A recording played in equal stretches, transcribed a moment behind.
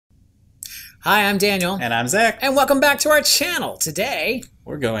Hi, I'm Daniel. And I'm Zach. And welcome back to our channel. Today,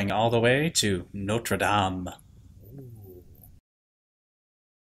 we're going all the way to Notre Dame.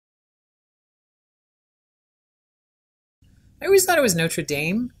 I always thought it was Notre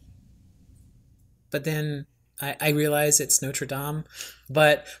Dame, but then I realize it's Notre Dame.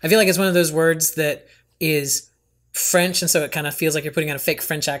 But I feel like it's one of those words that is French, and so it kind of feels like you're putting on a fake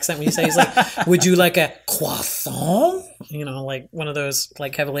French accent when you say, it's like, would you like a croissant? You know, like one of those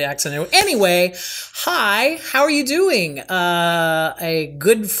like heavily accented. Anyway, hi, how are you doing? A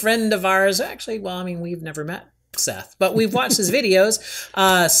good friend of ours, actually, well, I mean, we've never met Seth, but we've watched his videos.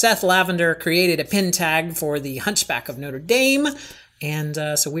 Seth Lavender created a pin tag for the Hunchback of Notre Dame. And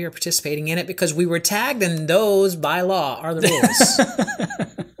so we are participating in it because we were tagged, and those, by law, are the rules.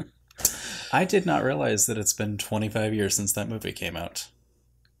 I did not realize that it's been 25 years since that movie came out.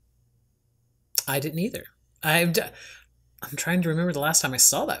 I didn't either. I'm trying to remember the last time I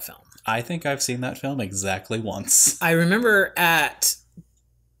saw that film. I think I've seen that film exactly once. I remember I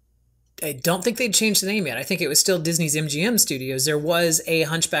don't think they'd changed the name yet. I think it was still Disney's MGM Studios. There was a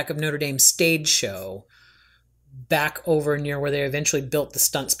Hunchback of Notre Dame stage show back over near where they eventually built the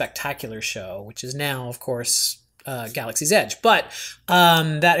Stunt Spectacular show, which is now, of course, Galaxy's Edge. But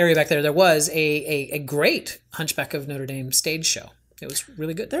that area back there was a great Hunchback of Notre Dame stage show. It was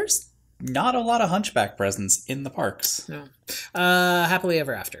really good. There's not a lot of Hunchback presence in the parks. No. Happily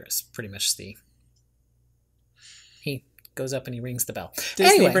Ever After is pretty much he goes up and he rings the bell.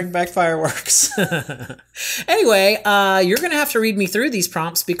 Disney, anyway, bring back fireworks. Anyway, you're going to have to read me through these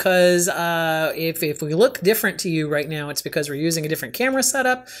prompts because if we look different to you right now, it's because we're using a different camera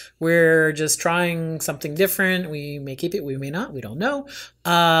setup. We're just trying something different. We may keep it, we may not, we don't know.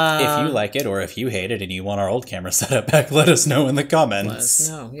 If you like it or if you hate it and you want our old camera setup back, let us know in the comments. Let us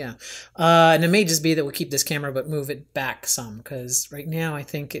know, yeah. And it may just be that we'll keep this camera but move it back some because right now I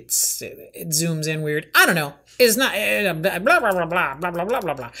think it zooms in weird. I don't know. It's not blah, blah, blah, blah, blah, blah,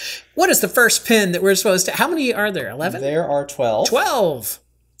 blah, blah. What is the first pin that we're supposed to... How many are there? 11? There are 12. 12!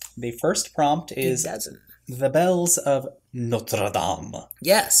 The first prompt is the Bells of Notre Dame.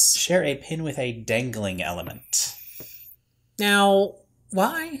 Yes. Share a pin with a dangling element. Now,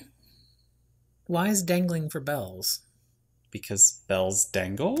 why? Why is dangling for bells? Because bells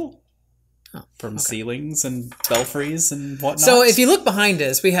dangle? From okay. ceilings and belfries and whatnot. So if you look behind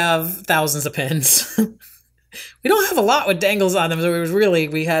us, we have thousands of pins. We don't have a lot with dangles on them, so it was really,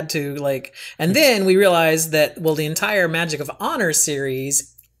 we had to like, and then we realized that, well, the entire Magic of Honor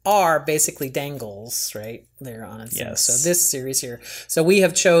series are basically dangles, right? They're on it. Yes. So this series here. So we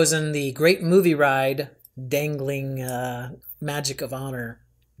have chosen the Great Movie Ride dangling Magic of Honor.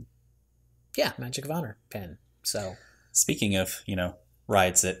 Yeah, Magic of Honor pin. So speaking of,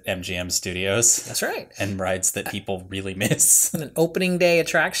 rides at MGM Studios. That's right. And rides that people really miss. An opening day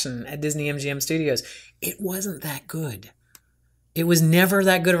attraction at Disney MGM Studios. It wasn't that good. It was never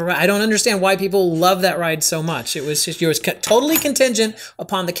that good of a ride. I don't understand why people love that ride so much. It was totally contingent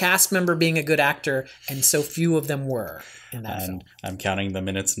upon the cast member being a good actor, and so few of them were in that film. I'm counting the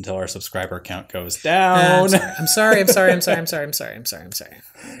minutes until our subscriber count goes down. I'm sorry.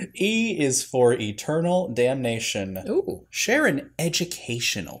 E is for Eternal Damnation. Ooh. Share an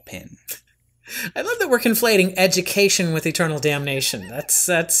educational pin. I love that we're conflating education with Eternal Damnation. That's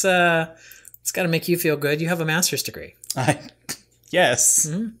it's got to make you feel good. You have a master's degree. Yes.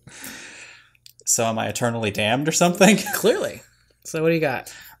 Mm-hmm. So am I eternally damned or something? Clearly. So what do you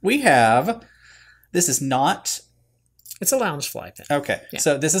got? We have... This is not... It's a Loungefly pin. Okay. Yeah.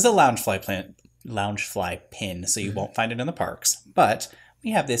 So this is a Loungefly pin, so you won't find it in the parks. But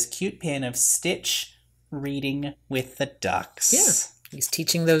we have this cute pin of Stitch reading with the ducks. Yeah. He's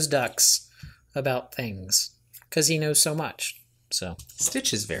teaching those ducks about things because he knows so much. So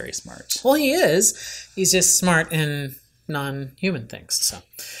Stitch is very smart. Well, he is. He's just smart in non-human things. So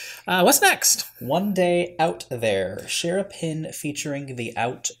what's next? One Day Out There. Share a pin featuring the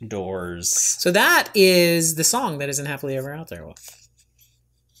outdoors. So that is the song that is in Happily Ever Out There.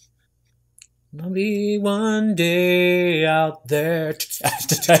 I'll be one day out there. I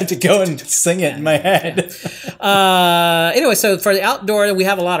had to go and sing it in my head. Yeah. Anyway, so for the outdoor, we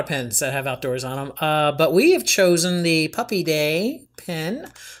have a lot of pins that have outdoors on them. But we have chosen the Puppy Day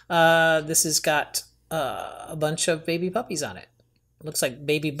pin. This has got a bunch of baby puppies on it. It looks like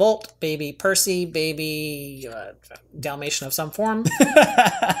Baby Bolt, Baby Percy, Baby Dalmatian of some form.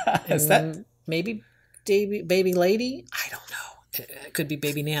 Is that maybe Baby Lady? I don't know. It could be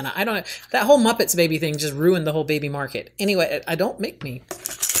Baby Nana. I don't know. That whole Muppets baby thing just ruined the whole baby market. Anyway, don't make me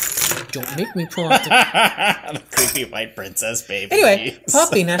pull out the creepy white princess baby. Anyway,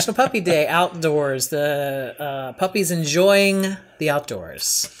 National Puppy Day, outdoors. The puppies enjoying the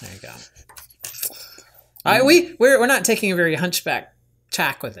outdoors. There you go. We're not taking a very hunchback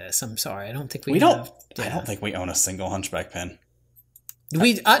tack with this. I'm sorry. I don't think we don't. have. I don't think we own a single hunchback pin.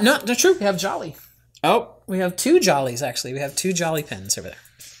 Not true. We have Jolly. Oh, we have 2 Jollies actually. We have 2 Jolly pins over there.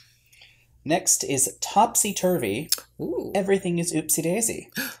 Next is Topsy Turvy. Ooh. Everything is Upsy Daysy.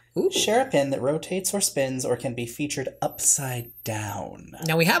 Ooh. Share a pin that rotates or spins or can be featured upside down.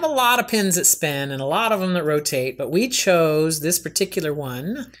 Now, we have a lot of pins that spin and a lot of them that rotate, but we chose this particular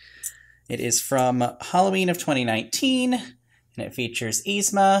one. It is from Halloween of 2019, and it features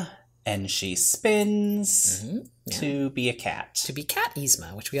Yzma, and she spins to be a cat. To be Cat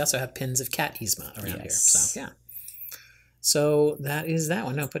Yzma, which we also have pins of Cat Yzma around here. So, yeah. So that is that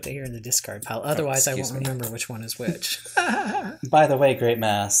one. No, put that here in the discard pile. Otherwise, I won't remember which one is which. By the way, Great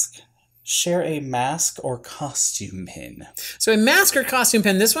Mask, share a mask or costume pin. So a mask or costume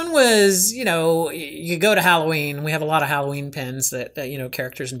pin. This one was, you go to Halloween. We have a lot of Halloween pins that,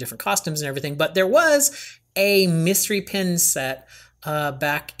 characters in different costumes and everything. But there was a mystery pin set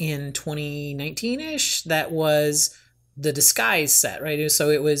back in 2019-ish that was the disguise set, right? So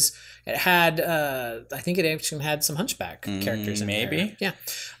it had, I think it actually had some Hunchback characters in maybe. there. Yeah.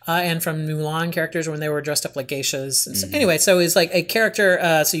 And from Mulan characters when they were dressed up like geishas. And so, anyway, so it's like a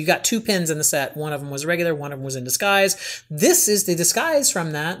character, so you got 2 pins in the set. One of them was regular, one of them was in disguise. This is the disguise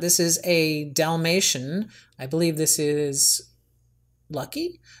from that. This is a Dalmatian. I believe this is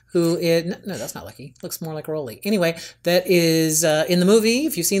Lucky, no, that's not Lucky. Looks more like Rolly. Anyway, that is in the movie.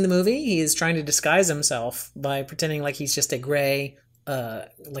 If you've seen the movie, he is trying to disguise himself by pretending like he's just a gray,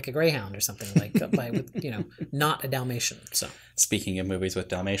 like a greyhound or something, not a Dalmatian. So, speaking of movies with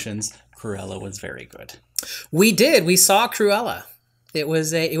Dalmatians, Cruella was very good. We did. We saw Cruella. It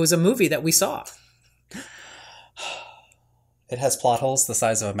was a movie that we saw. It has plot holes the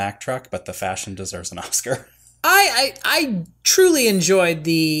size of a Mack truck, but the fashion deserves an Oscar. I truly enjoyed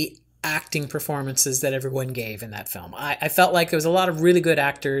the acting performances that everyone gave in that film. I felt like there was a lot of really good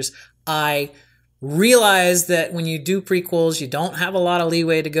actors. I realized that when you do prequels, you don't have a lot of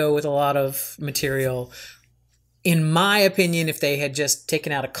leeway to go with a lot of material. In my opinion, if they had just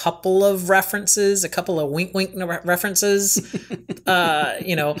taken out a couple of references, a couple of wink references,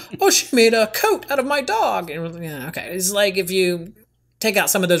 she made a coat out of my dog. And okay, it's like if you take out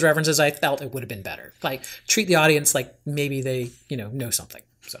some of those references, I felt it would have been better. Like, treat the audience like maybe they, know something.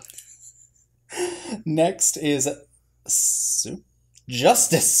 So, next is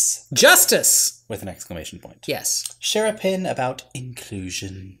Justice. Justice! With an exclamation point. Yes. Share a pin about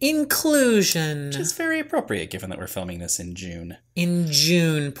inclusion. Inclusion. Which is very appropriate given that we're filming this in June. In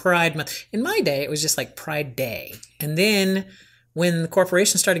June, Pride Month. In my day, it was just like Pride Day. And then when the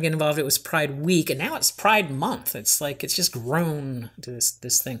corporation started getting involved, it was Pride Week, and now it's Pride Month. It's like it's just grown to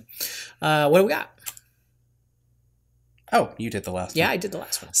this thing. What do we got? Oh, you did the last one. Yeah, I did the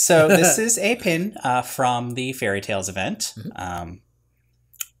last one. So this is a pin from the Fairy Tales event.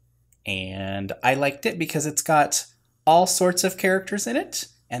 And I liked it because it's got all sorts of characters in it,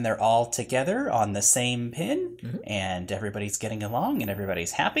 and they're all together on the same pin, and everybody's getting along, and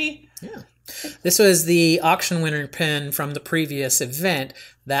everybody's happy. Yeah. This was the auction winner pin from the previous event.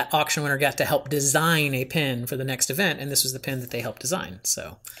 That auction winner got to help design a pin for the next event, and this was the pin that they helped design.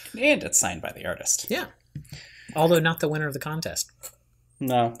 So, and it's signed by the artist. Yeah. Although not the winner of the contest.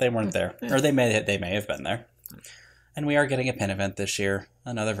 No, they weren't there. Yeah. Or they may have been there. And we are getting a pin event this year.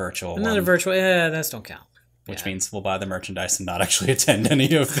 Another virtual one. Another virtual. Yeah, those don't count. Which means we'll buy the merchandise and not actually attend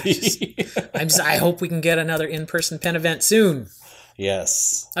any of the... I hope we can get another in-person pin event soon.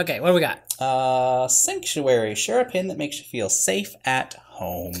 Yes. Okay, what do we got? Sanctuary. Share a pin that makes you feel safe at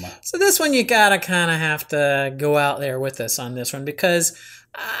home. So this one you gotta kind of have to go out there with us on this one because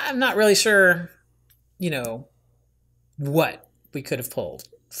I'm not really sure, what we could have pulled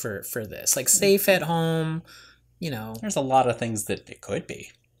for this. Like safe at home, There's a lot of things that it could be.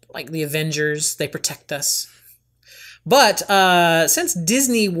 Like the Avengers, they protect us. But since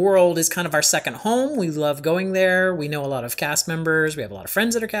Disney World is kind of our second home, we love going there. We know a lot of cast members. We have a lot of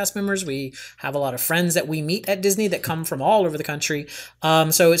friends that are cast members. We have a lot of friends that we meet at Disney that come from all over the country.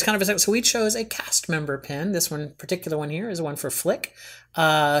 So it's kind of so we chose a cast member pin. This particular one here is one for Flick,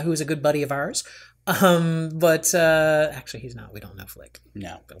 who is a good buddy of ours. But actually he's not. We don't know Flick.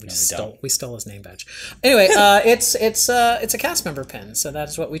 No, but we stole his name badge. Anyway, it's a cast member pin, so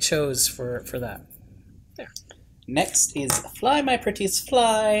that's what we chose for that. There. Next is Fly My Pretties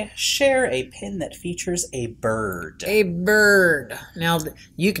Fly. Share a pin that features a bird. A bird. Now,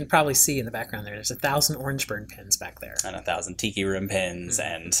 you can probably see in the background there's 1,000 orange bird pins back there. And 1,000 Tiki Room pins,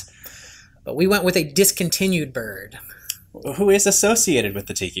 But we went with a discontinued bird. Who is associated with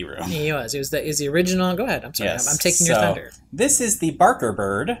the Tiki Room. He was. It was the original. Go ahead. I'm sorry. Yes. I'm taking your thunder. This is the Barker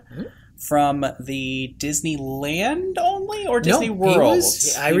bird from the Disneyland only or Disney No, World?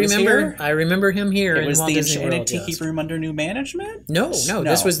 I remember him here. It was in Walt the Disney Enchanted World, Tiki yes. Room under new management? No.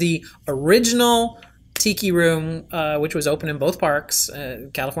 This was the original Tiki Room, which was open in both parks,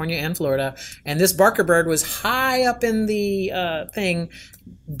 California and Florida. And this Barker Bird was high up in the thing,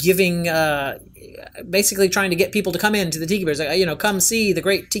 giving, basically trying to get people to come into the Tiki Birds. Like, come see the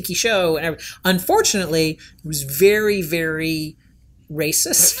great Tiki show. And unfortunately, it was very, very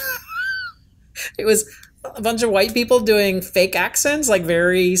racist. It was a bunch of white people doing fake accents, like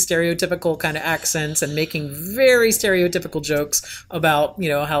very stereotypical kind of accents, and making very stereotypical jokes about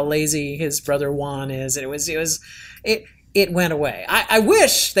how lazy his brother Juan is. It went away. I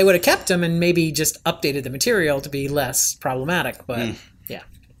wish they would have kept him and maybe just updated the material to be less problematic, but yeah.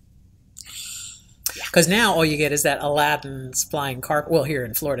 Because now all you get is that Aladdin's flying carpet. Well, here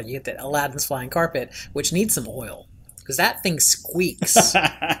in Florida, you get that Aladdin's flying carpet, which needs some oil. Because that thing squeaks.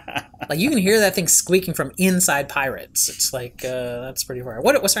 Like, you can hear that thing squeaking from inside Pirates. It's like, that's pretty far.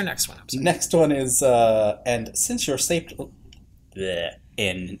 What's our next one? Next one is, and since you're shaped...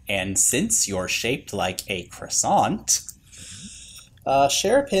 And since you're shaped like a croissant,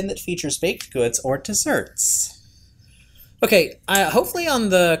 share a pin that features baked goods or desserts. Okay, hopefully on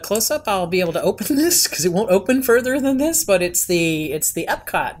the close-up I'll be able to open this, because it won't open further than this, but it's the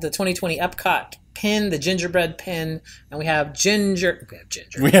Epcot, the 2020 Epcot pin, the gingerbread pin, and we have ginger.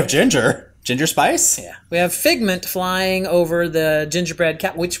 We have ginger. Ginger spice? Yeah. We have Figment flying over the gingerbread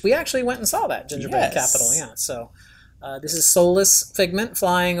cap, which we actually went and saw that gingerbread capital. Yeah. So this is soulless Figment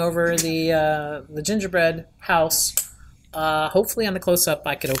flying over the gingerbread house. Hopefully on the close-up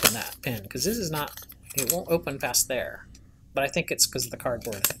I could open that pin, because this is not. It won't open past there, but I think it's because of the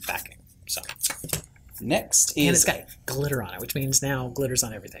cardboard backing. So. Next and is... it's got glitter on it, which means now glitter's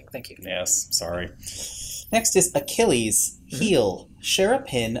on everything. Thank you. Yes, sorry. Next is Achilles, heel. Share a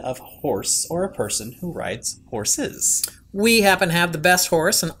pin of horse or a person who rides horses. We happen to have the best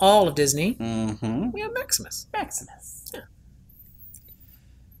horse in all of Disney. Mm-hmm. We have Maximus. Yeah.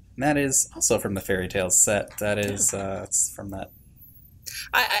 And that is also from the Fairy Tales set. That is, it's from that.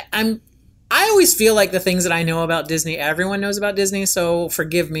 I always feel like the things that I know about Disney, everyone knows about Disney, so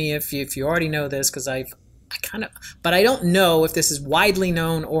forgive me if you already know this, because but I don't know if this is widely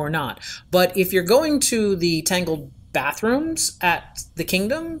known or not. But if you're going to the Tangled bathrooms at the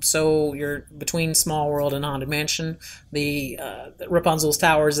Kingdom, so you're between Small World and Haunted Mansion, the Rapunzel's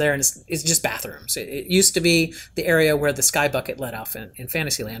Tower is there, and it's just bathrooms. It used to be the area where the Sky Bucket let off in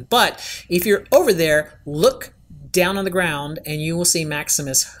Fantasyland. But if you're over there, look down on the ground, and you will see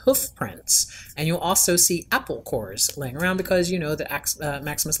Maximus hoof prints, and you'll also see apple cores laying around, because you know that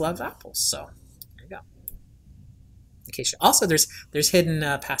Maximus loves apples. So there you go. In case also, there's hidden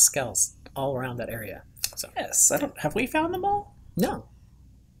pascals all around that area. So yes, have we found them all? No,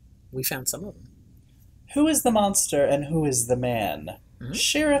 we found some of them. Who is the monster and who is the man? Mm-hmm.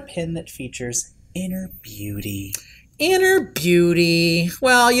 Share a pin that features inner beauty. Inner beauty.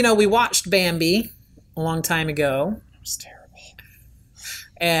 Well, we watched Bambi a long time ago. It was terrible.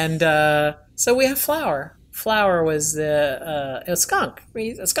 And so we have Flower. Flower was a skunk.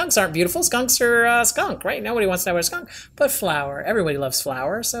 Skunks aren't beautiful. Skunks are skunk, right? Nobody wants to have a skunk. But Flower. Everybody loves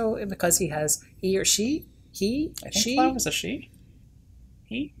Flower. So because he or she, I think Flower was a she.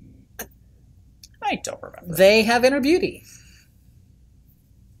 He? I don't remember. They have inner beauty.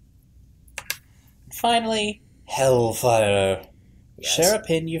 Finally, Hellfire. Yes. Share a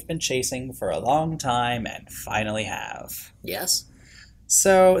pin you've been chasing for a long time and finally have. Yes.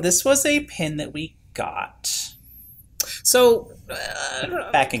 So this was a pin that we got. So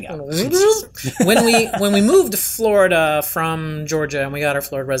backing up. when we moved to Florida from Georgia and we got our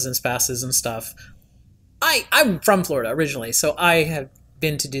Florida residence passes and stuff, I'm from Florida originally, so I have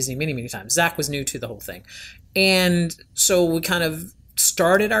been to Disney many, many times. Zach was new to the whole thing. And so we kind of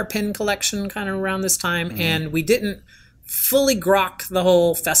started our pin collection kind of around this time, and we didn't fully grok the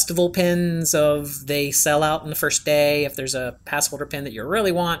whole festival pins of they sell out in the first day. If there's a pass holder pin that you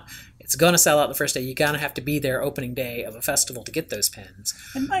really want, it's going to sell out the first day. You're going to have to be there opening day of a festival to get those pins.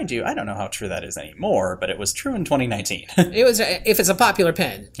 And mind you, I don't know how true that is anymore, but it was true in 2019. It was, if it's a popular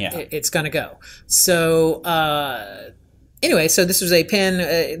pin, it's going to go. So anyway, so this was a pin,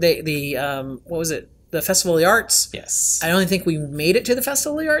 what was it? The Festival of the Arts. Yes. I don't think we made it to the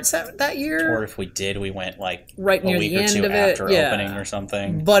Festival of the Arts that year. Or if we did, we went like right near a week the or end two of after it. opening or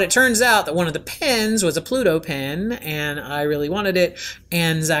something. But it turns out that one of the pins was a Pluto pin, and I really wanted it.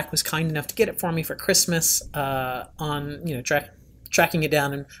 And Zach was kind enough to get it for me for Christmas on tracking it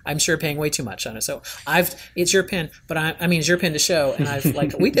down, and I'm sure paying way too much on it. So it's your pin, but it's your pin to show,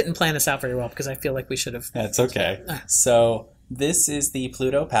 and we didn't plan this out very well because I feel like we should have. That's okay. So This is the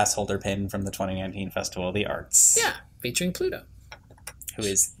Pluto pass holder pin from the 2019 Festival of the Arts. Yeah, featuring Pluto. Who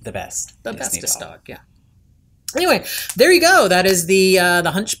is the best. The bestest dog, yeah. Anyway, there you go. That is the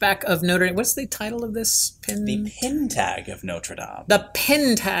Hunchback of Notre Dame. What's the title of this pin? The Pin Tag of Notre Dame. The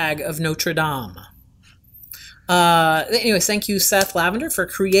Pin Tag of Notre Dame. Anyways, thank you, Seth Lavender, for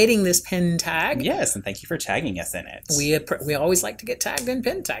creating this pin tag. Yes, and thank you for tagging us in it. We always like to get tagged in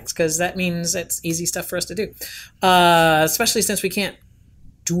pin tags because that means it's easy stuff for us to do. Especially since we can't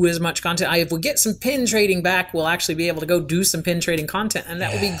do as much content. If we get some pin trading back, we'll actually be able to go do some pin trading content, and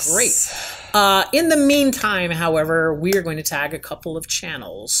that will be great. In the meantime, however, we are going to tag a couple of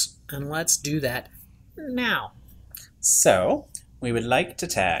channels, and let's do that now. So, we would like to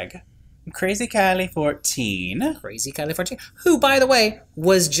tag Crazy Kylie 14. Crazy Kylie 14, who, by the way,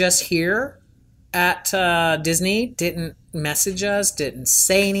 was just here at Disney, didn't message us, didn't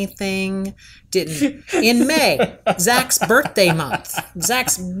say anything, didn't. In May, Zach's birthday month,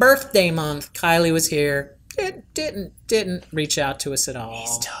 Kylie was here, didn't reach out to us at all.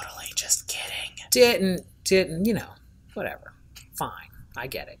 He's totally just kidding. Didn't, whatever. Fine. I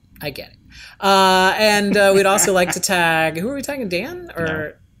get it. And we'd also like to tag, who are we tagging, Dan? Or...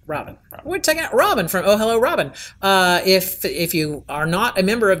 No. Robin. We're tagging out Robin from Oh Hello Robin. If you are not a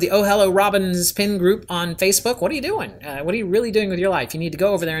member of the Oh Hello Robin's pin group on Facebook, what are you doing? What are you really doing with your life? You need to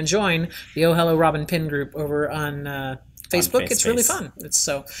go over there and join the Oh Hello Robin pin group over on Facebook. It's really fun.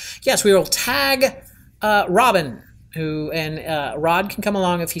 Yes, we will tag Robin, and Rod can come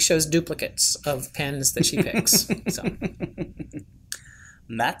along if he shows duplicates of pins that she picks. So.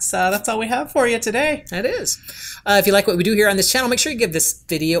 That's all we have for you today. That is. If you like what we do here on this channel, make sure you give this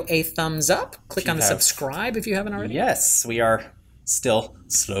video a thumbs up. Click on the subscribe if you haven't already. Yes, we are still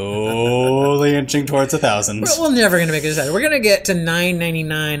slowly inching towards 1,000. We're never going to make it. We're going to get to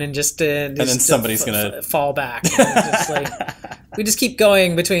 $9.99 and just and then somebody's going to fall back. We just keep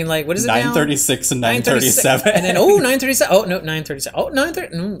going between what is it now? 936 and 937. And then 937. Oh no, 937. Oh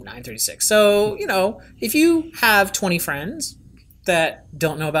 936. So if you have 20 friends that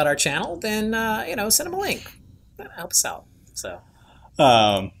don't know about our channel, then send them a link. That helps out. So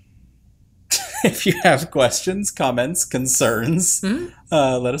if you have questions, comments, concerns,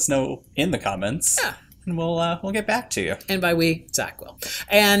 let us know in the comments. Yeah. And we'll get back to you. And by we, Zach will.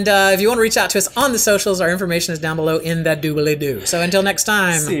 And if you want to reach out to us on the socials, our information is down below in the doobly-doo. So until next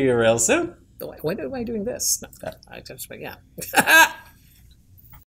time. See you real soon. Why am I doing this? No, I just, yeah.